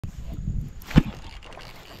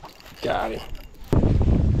Got him.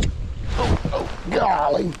 Oh,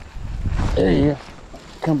 golly. There he is.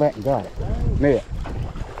 Come back and got it. Net.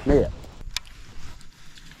 Net.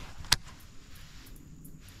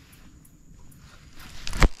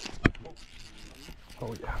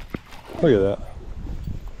 Oh yeah. Look at that.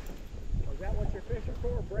 Is that what you're fishing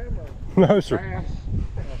for, brim or No, sir. bass?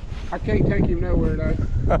 I can't take him nowhere though.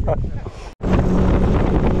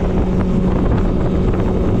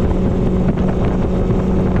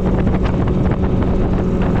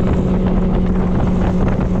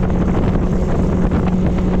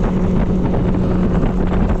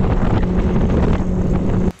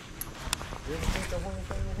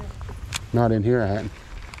 Not in here, I hadn't.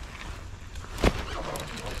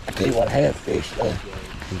 I tell you what I have fished though.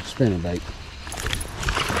 Spinning bait.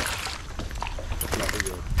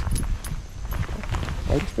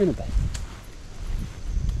 Like a spinning bait.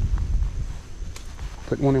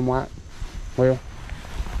 Put one in white. Well,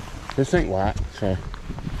 this ain't white, so.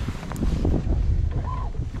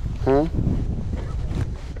 Huh?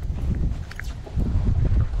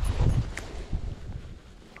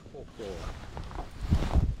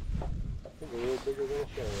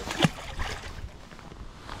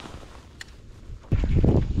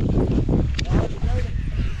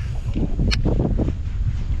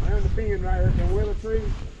 Around the bend right there, can willow tree.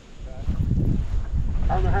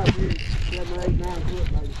 I don't know how big, 7, 8, 9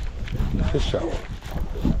 foot maybe. Good shot.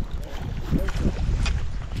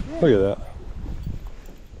 Look at that.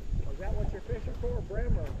 Is that what you're fishing for,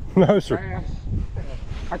 brim or No, sir. bass?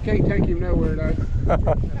 I can't take him nowhere though.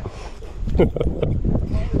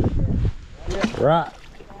 Right.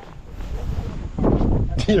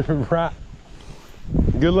 You're right.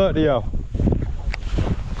 Good luck to y'all.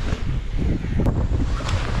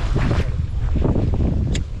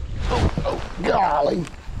 Oh, golly.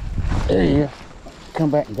 There he is. Come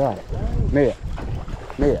back and got it. Net.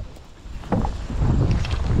 Net.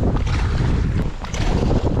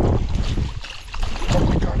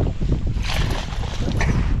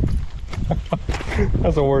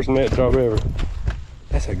 That's the worst net job ever.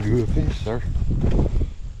 That's a good fish, sir.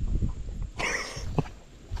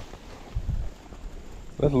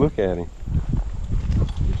 Let's look at him.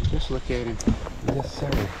 Just look at him. Yes,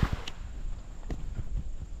 sir.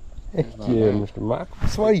 Heck yeah, Mr. Michael.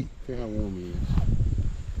 Sweet. Feel how warm he is.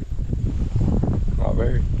 Not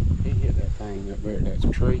very. He hit that thing up there, that's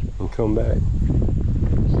a tree. And come back.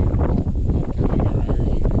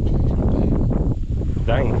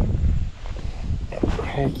 Dang.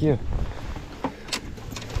 Heck yeah.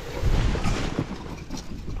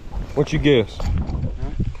 What you guess? Huh?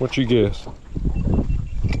 What you guess?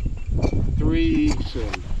 3,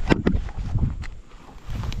 7.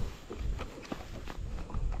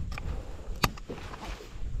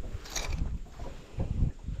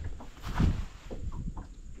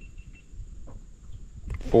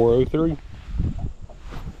 $4.03.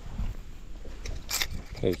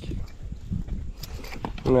 Thank you.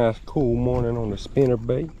 Nice cool morning on the spinner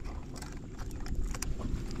bait.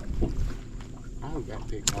 I got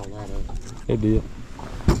picked all out of it. It did.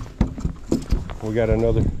 We got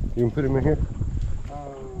another. You can put him in here?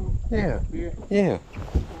 Yeah. Yeah. Yeah.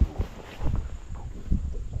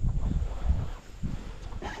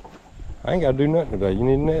 I ain't got to do nothing today. You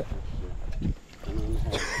need a net?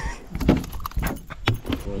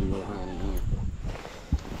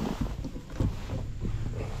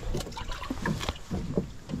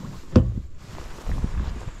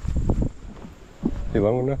 You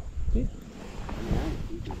long enough? Yeah.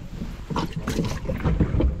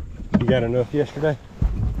 You got enough yesterday?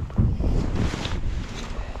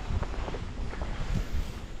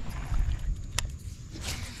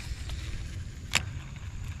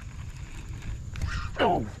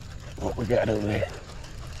 Oh, what we got over there?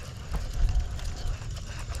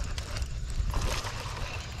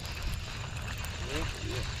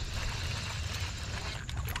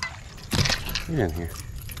 Get in here.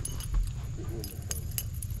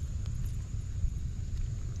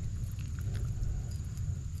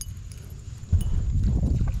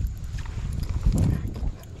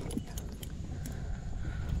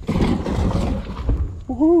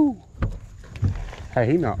 Woohoo!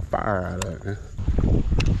 Hey, he knocked fire out of it.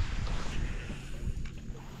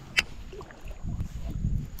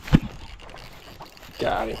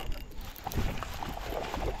 Got him.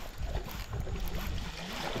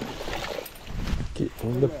 Get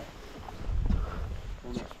in the...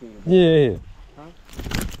 Yeah. Huh?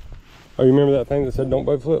 Oh, you remember that thing that said don't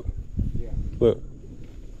boat flip? Yeah. Look.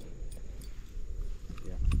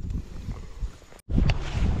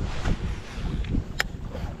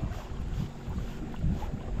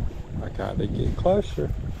 I got to get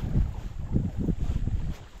closer.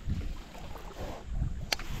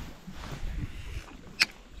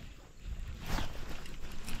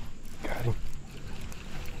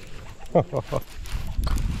 Oh,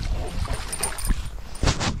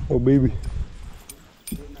 baby.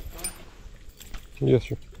 Yes,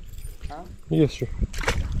 sir. Huh? Yes, sir.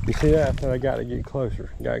 You see that? I said I got to get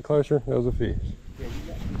closer. Got closer, there was a fish. Yeah, you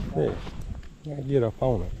got Yeah. Gotta get up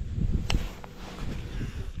on it.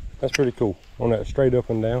 That's pretty cool. On that straight up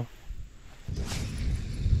and down.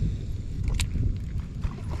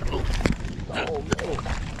 Oh, no.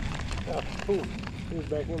 That's cool. He was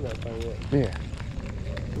back in that thing yet. Yeah.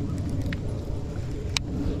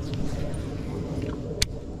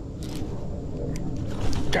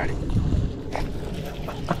 Got it.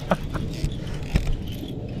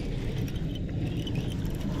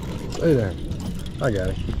 Stay there. I got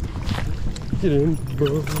it. Get in,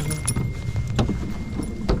 bro.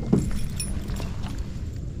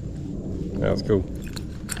 That was cool.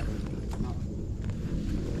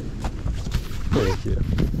 Heck yeah.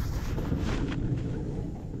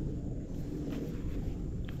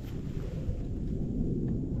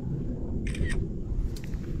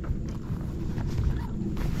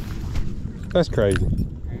 That's crazy.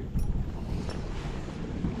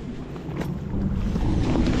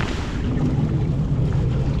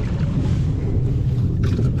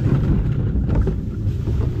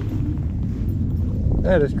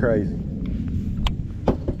 That is crazy.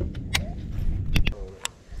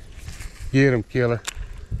 Get him, killer.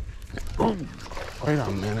 Oh, wait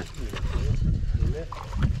a minute.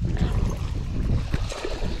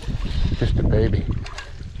 Just a baby.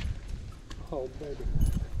 Oh, baby.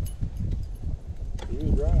 He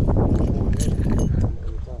was right.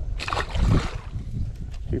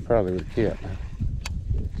 He probably would have kept, man.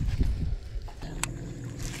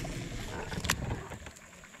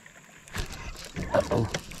 Uh-oh.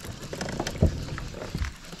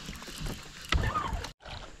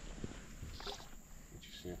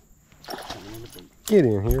 Get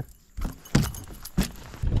in here.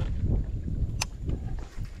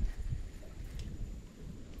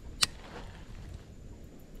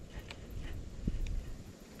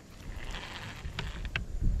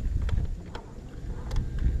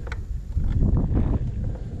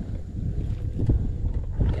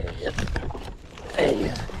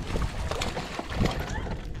 Hey.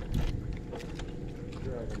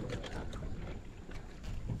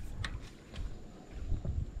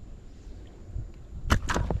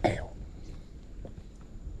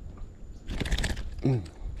 Mm.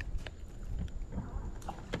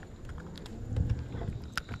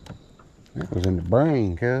 That was in the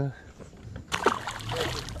brain, cuz.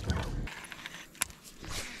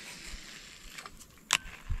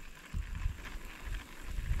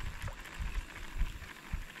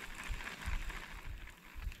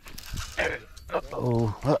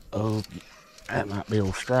 Uh-oh, uh-oh. That might be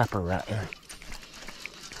old striper right there.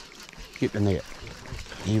 Get the net.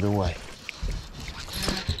 Either way.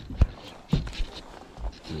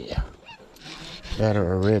 Yeah. That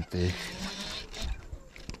or a redfish.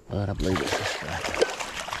 But I believe it's a striper.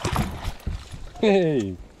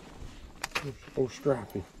 Hey. Old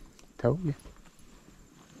stripey. Told you.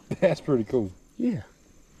 That's pretty cool. Yeah.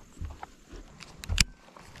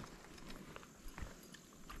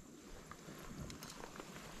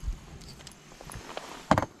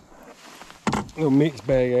 Little mixed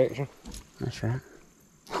bag action. That's right.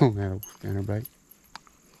 Oh, that old spinnerbait.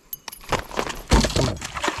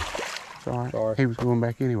 It's all right. Sorry. He was going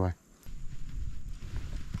back anyway.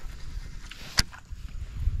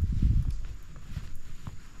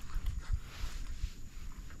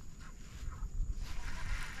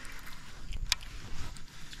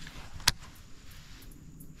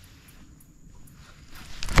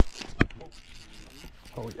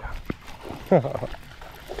 Oh yeah.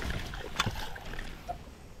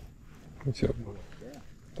 What's up?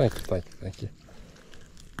 Thank you, thank you, thank you.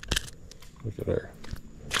 Look at there.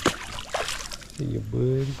 See you,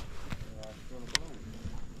 bud.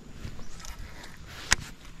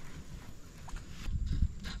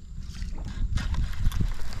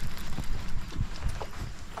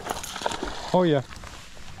 Oh yeah.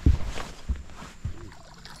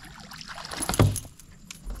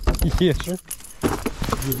 Yes, sir.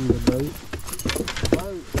 Give me a boat.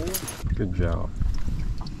 Good job.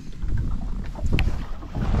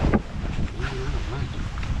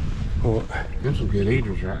 What? Them some good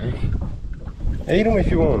eaters right there. Eat them if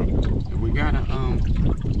you want them. We got a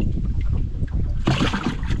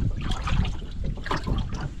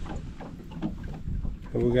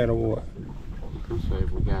We got a what? let's see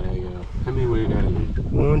if we got a how many we got in here?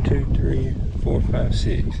 1, 2, 3, 4, 5,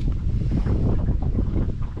 6.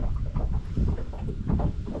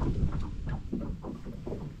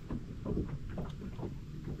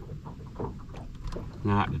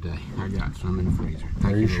 Not today. I got some in the freezer.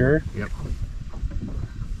 Are you sure? Yep.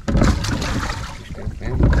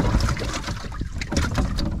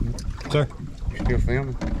 Sir? You still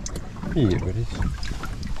filming? Yeah, buddy.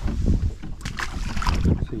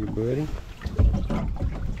 See you, buddy.